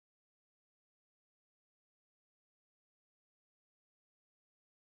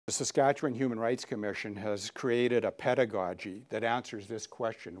The Saskatchewan Human Rights Commission has created a pedagogy that answers this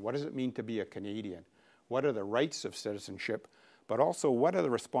question. What does it mean to be a Canadian? What are the rights of citizenship? But also, what are the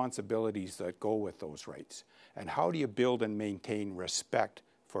responsibilities that go with those rights? And how do you build and maintain respect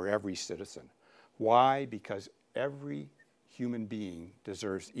for every citizen? Why? Because every human being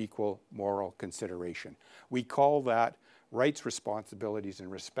deserves equal moral consideration. We call that rights, responsibilities, and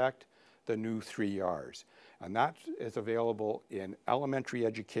respect the new 3 R's. And that is available in elementary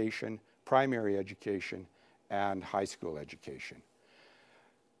education, primary education, and high school education.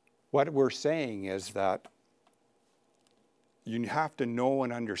 What we're saying is that you have to know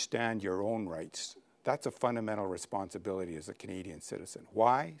and understand your own rights. That's a fundamental responsibility as a Canadian citizen.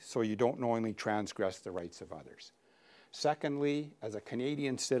 Why? So you don't knowingly transgress the rights of others. Secondly, as a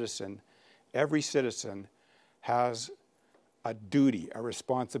Canadian citizen, every citizen has a duty, a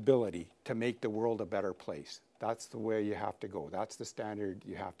responsibility to make the world a better place. That's the way you have to go. That's the standard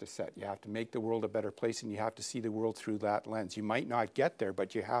you have to set. You have to make the world a better place, and you have to see the world through that lens. You might not get there,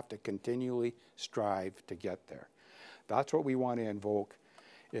 but you have to continually strive to get there. That's what we want to invoke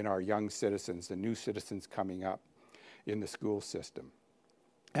in our young citizens, the new citizens coming up in the school system.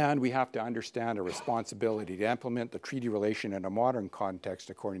 And we have to understand a responsibility to implement the treaty relation in a modern context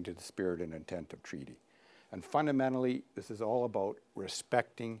according to the spirit and intent of treaty. And fundamentally, this is all about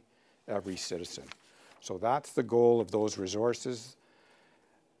respecting every citizen. So that's the goal of those resources.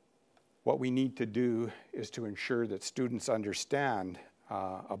 What we need to do is to ensure that students understand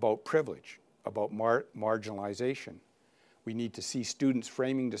about privilege, about marginalization. We need to see students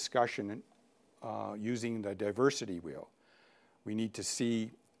framing discussion using the diversity wheel. We need to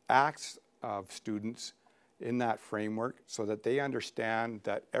see acts of students in that framework so that they understand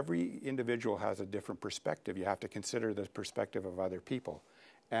that every individual has a different perspective. You have to consider the perspective of other people.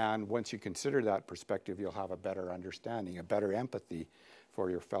 And once you consider that perspective, you'll have a better understanding, a better empathy for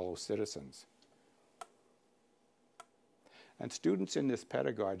your fellow citizens. And students in this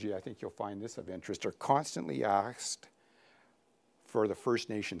pedagogy, I think you'll find this of interest, are constantly asked for the First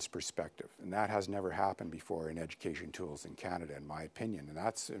Nations perspective. And that has never happened before in education tools in Canada, in my opinion. And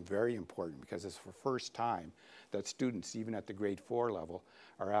that's very important because it's the first time that students, even at the grade 4 level,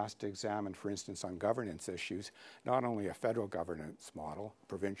 are asked to examine, for instance, on governance issues, not only a federal governance model,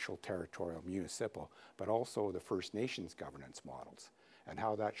 provincial, territorial, municipal, but also the First Nations governance models and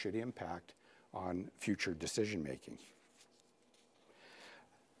how that should impact on future decision making.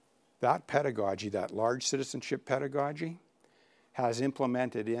 That pedagogy, that large citizenship pedagogy, has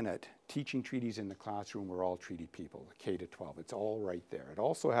implemented in it teaching treaties in the classroom. We're all treaty people, K to 12. It's all right there. It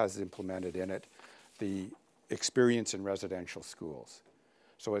also has implemented in it the experience in residential schools.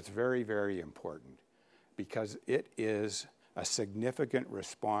 So it's very, very important because it is a significant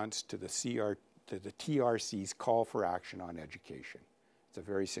response to the TRC's call for action on education. It's a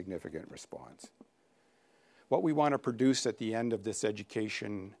very significant response. What we want to produce at the end of this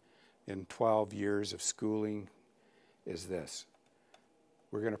education in 12 years of schooling is this.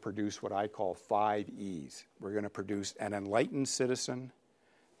 We're going to produce what I call 5 E's. We're going to produce an enlightened citizen,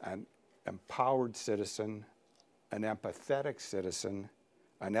 an empowered citizen, an empathetic citizen,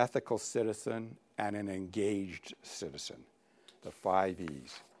 an ethical citizen, and an engaged citizen. The 5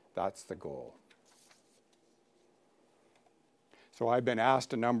 E's. That's the goal. So I've been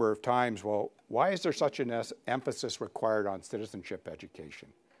asked a number of times, well, why is there such an emphasis required on citizenship education?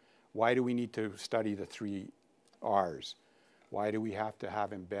 Why do we need to study the 3 R's? Why do we have to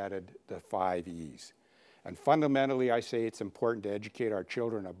have embedded the 5 E's? And fundamentally, I say it's important to educate our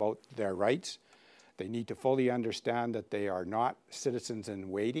children about their rights. They need to fully understand that they are not citizens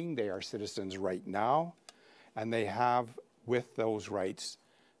in waiting. They are citizens right now. And they have, with those rights,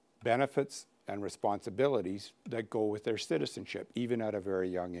 benefits and responsibilities that go with their citizenship, even at a very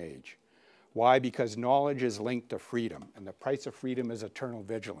young age. Why? Because knowledge is linked to freedom, and the price of freedom is eternal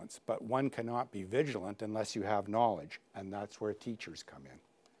vigilance. But one cannot be vigilant unless you have knowledge, and that's where teachers come in.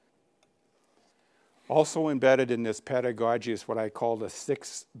 Also embedded in this pedagogy is what I call the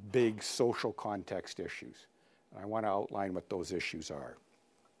 6 big social context issues. I want to outline what those issues are.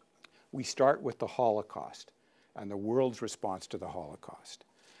 We start with the Holocaust and the world's response to the Holocaust.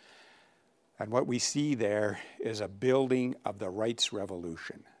 And what we see there is a building of the rights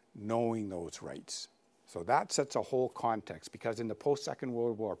revolution, knowing those rights. So that sets a whole context, because in the post-Second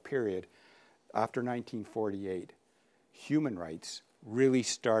World War period, after 1948, human rights really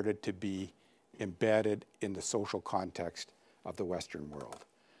started to be embedded in the social context of the Western world.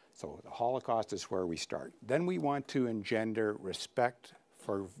 So the Holocaust is where we start. Then we want to engender respect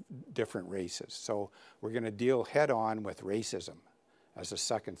for different races. So we're going to deal head-on with racism as a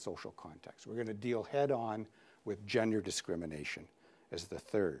second social context. We're going to deal head-on with gender discrimination is the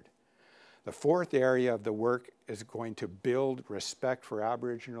third. The fourth area of the work is going to build respect for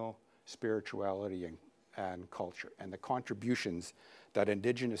Aboriginal spirituality and culture and the contributions that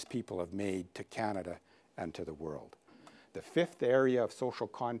Indigenous people have made to Canada and to the world. The fifth area of social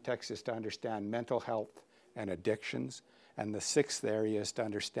context is to understand mental health and addictions, and the sixth area is to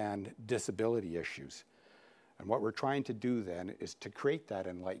understand disability issues. And what we're trying to do then is to create that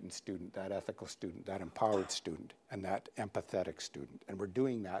enlightened student, that ethical student, that empowered student, and that empathetic student. And we're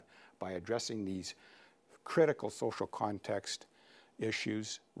doing that by addressing these critical social context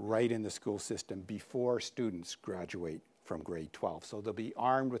issues right in the school system before students graduate from grade 12. So they'll be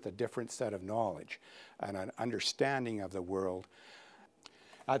armed with a different set of knowledge and an understanding of the world.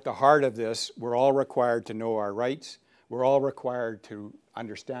 At the heart of this, we're all required to know our rights. We're all required to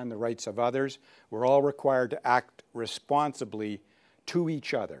understand the rights of others. We're all required to act responsibly to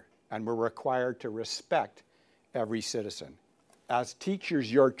each other. And we're required to respect every citizen. As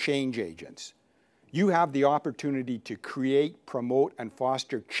teachers, you're change agents. You have the opportunity to create, promote, and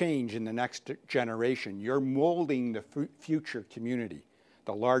foster change in the next generation. You're molding the future community,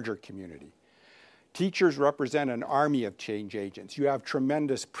 the larger community. Teachers represent an army of change agents. You have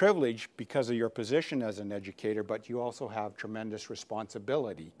tremendous privilege because of your position as an educator, but you also have tremendous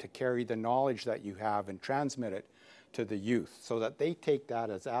responsibility to carry the knowledge that you have and transmit it to the youth so that they take that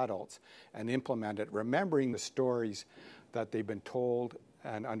as adults and implement it, remembering the stories that they've been told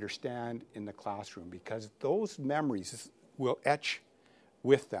and understand in the classroom, because those memories will etch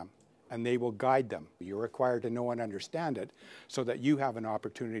with them and they will guide them. You're required to know and understand it so that you have an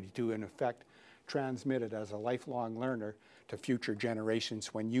opportunity to, in effect, transmit it as a lifelong learner to future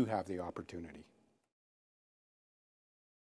generations when you have the opportunity.